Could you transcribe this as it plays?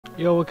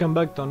Yo, welcome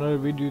back to another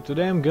video.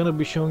 Today I'm gonna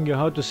be showing you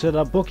how to set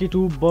up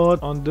Poketwo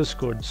bot on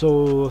Discord.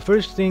 So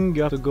first thing,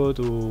 you have to go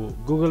to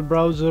Google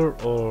browser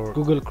or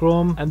Google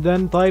Chrome and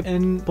then type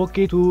in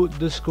Poketwo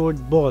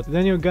Discord bot.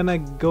 Then you're gonna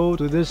go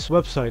to this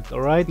website,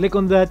 alright? Click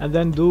on that and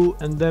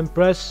then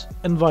press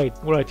invite.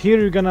 Alright, here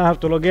you're gonna have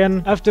to log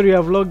in. After you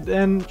have logged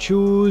in,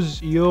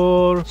 choose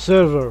your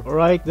server,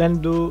 alright? Then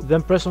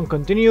press on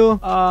continue.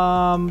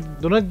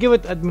 Do not give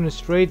it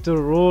administrator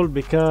role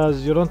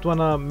because you don't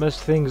wanna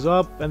mess things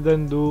up, and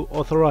then do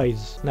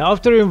authorize. Now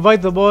after you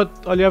invite the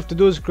bot, all you have to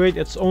do is create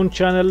its own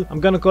channel. I'm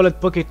gonna call it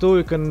Poketwo,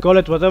 you can call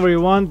it whatever you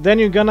want. Then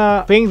you're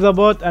gonna ping the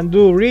bot and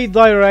do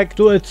redirect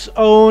to its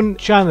own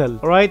channel.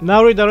 Alright,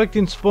 now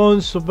redirecting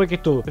spawns to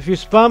Poketwo. If you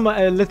spam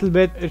a little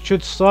bit, it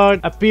should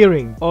start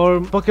appearing, or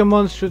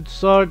Pokemon should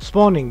start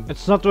spawning.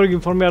 It's not working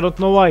for me, I don't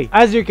know why.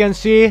 As you can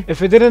see,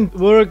 if it didn't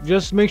work,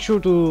 just make sure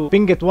to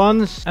ping it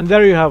once, and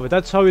there you have it.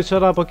 That's how you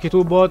set up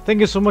Poketwo bot. Thank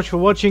you so much for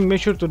watching.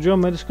 Make sure to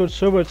join my Discord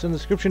server, it's in the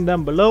description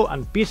down below,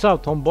 and peace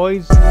out, homeboys.